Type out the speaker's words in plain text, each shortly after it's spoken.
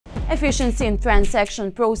Efficiency in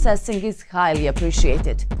transaction processing is highly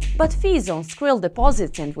appreciated, but fees on Skrill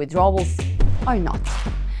deposits and withdrawals are not.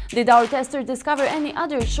 Did our tester discover any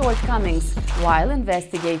other shortcomings while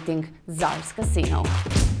investigating Tsars casino?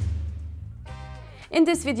 In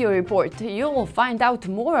this video report, you will find out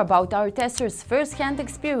more about our tester's first-hand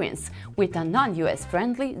experience with a non-US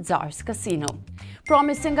friendly Tsars casino.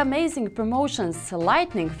 Promising amazing promotions,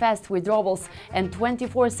 lightning-fast withdrawals and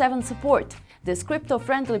 24/7 support, this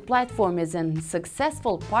crypto-friendly platform is in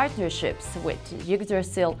successful partnerships with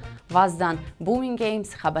Yggdrasil, Vazdan, Booming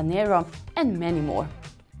Games, Habanero and many more.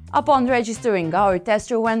 Upon registering, our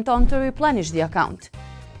tester went on to replenish the account,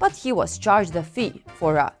 but he was charged a fee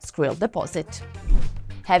for a Skrill deposit.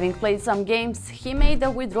 Having played some games, he made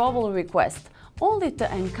a withdrawal request, only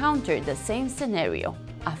to encounter the same scenario,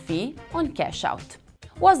 a fee on cash out.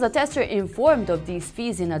 Was the tester informed of these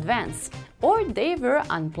fees in advance, or they were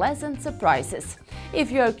unpleasant surprises?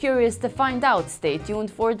 If you are curious to find out, stay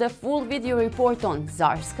tuned for the full video report on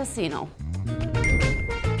Tsars Casino.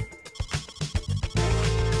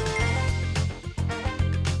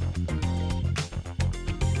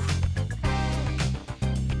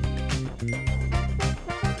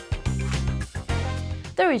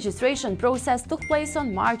 The registration process took place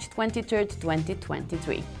on March 23,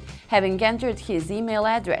 2023. Having entered his email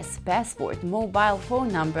address, password, mobile phone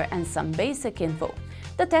number and some basic info,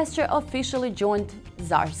 the tester officially joined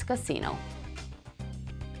Tsars Casino.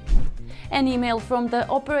 An email from the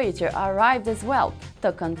operator arrived as well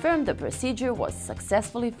to confirm the procedure was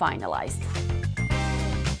successfully finalized.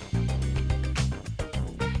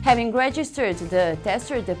 Having registered, the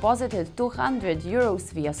tester deposited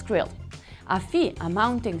 €200 via Skrill. A fee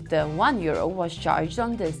amounting to €1 was charged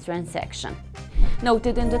on this transaction.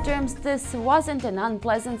 Noted in the terms, this wasn't an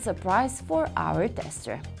unpleasant surprise for our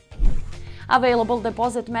tester. Available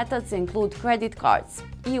deposit methods include credit cards,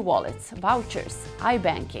 e-wallets, vouchers,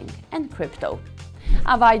 iBanking, and crypto.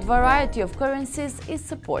 A wide variety of currencies is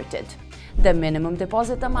supported. The minimum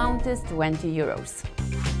deposit amount is €20.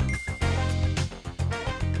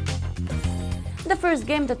 The first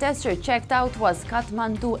game the tester checked out was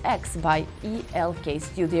Kathmandu X by ELK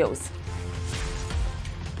Studios,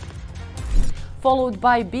 followed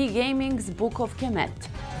by B Gaming's Book of Kemet.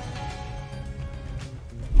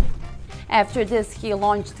 After this, he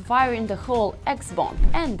launched Fire in the Hole X-Bomb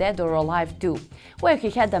and Dead or Alive 2, where he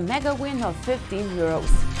had a mega win of €15.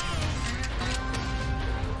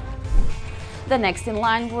 The next in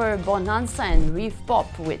line were Bonanza and Reef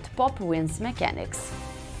Pop with Pop Wins mechanics.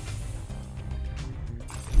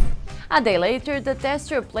 A day later, the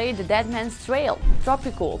tester played Dead Man's Trail,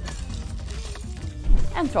 Tropicool,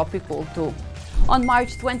 and Tropicool 2. On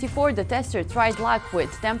March 24, the tester tried luck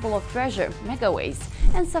with Temple of Treasure, Megaways,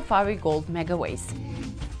 and Safari Gold Megaways.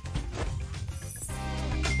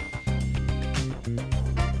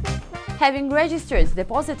 Having registered,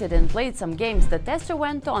 deposited and played some games, the tester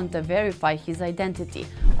went on to verify his identity.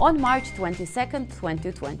 On March 22,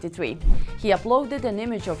 2023, he uploaded an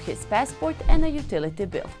image of his passport and a utility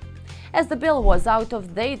bill. As the bill was out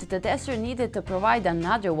of date, the tester needed to provide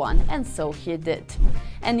another one, and so he did.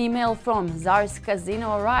 An email from Tsars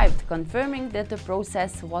Casino arrived confirming that the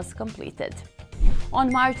process was completed.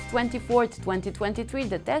 On March 24, 2023,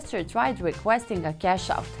 the tester tried requesting a cash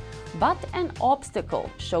out, but an obstacle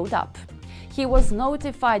showed up. He was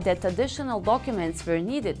notified that additional documents were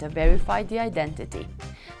needed to verify the identity.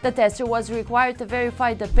 The tester was required to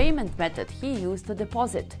verify the payment method he used to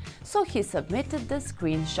deposit, so he submitted the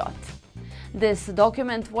screenshot. This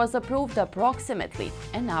document was approved approximately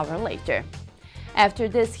an hour later. After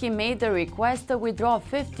this, he made a request to withdraw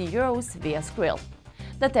 €50 via Skrill.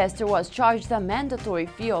 The tester was charged a mandatory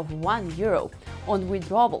fee of €1 on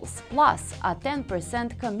withdrawals, plus a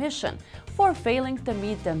 10% commission for failing to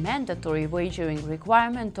meet the mandatory wagering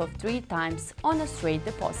requirement of 3 times on a straight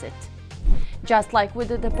deposit. Just like with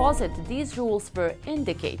the deposit, these rules were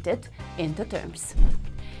indicated in the terms.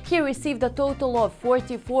 He received a total of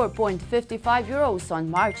 €44.55 on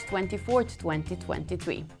March 24,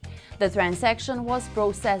 2023. The transaction was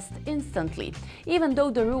processed instantly, even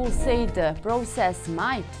though the rules say the process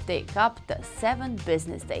might take up to 7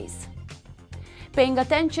 business days. Paying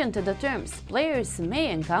attention to the terms, players may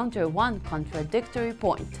encounter one contradictory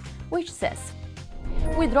point, which says,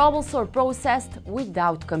 withdrawals are processed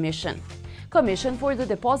without commission. Commission for the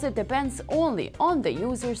deposit depends only on the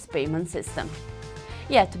user's payment system.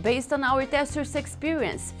 Yet, based on our tester's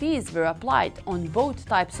experience, fees were applied on both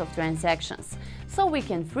types of transactions, so we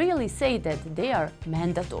can freely say that they are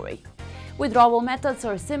mandatory. Withdrawal methods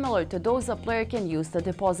are similar to those a player can use to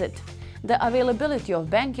deposit. The availability of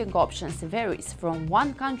banking options varies from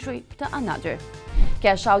one country to another.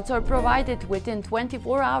 Cash outs are provided within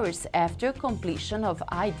 24 hours after completion of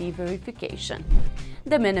ID verification.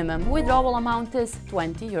 The minimum withdrawal amount is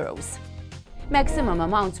 €20. Maximum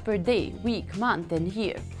amounts per day, week, month and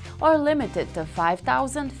year are limited to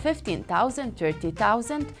 €5,000, €15,000,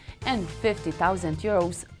 €30,000 and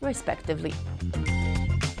 €50,000 respectively.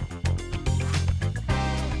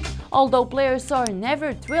 Although players are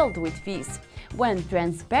never thrilled with fees, when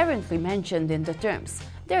transparently mentioned in the terms,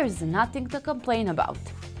 there is nothing to complain about.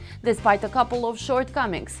 Despite a couple of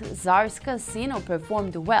shortcomings, Tsars Casino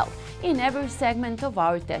performed well in every segment of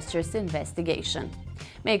our testers' investigation.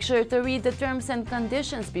 Make sure to read the terms and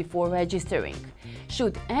conditions before registering.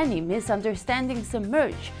 Should any misunderstandings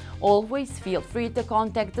emerge, always feel free to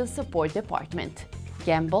contact the support department.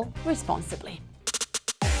 Gamble responsibly.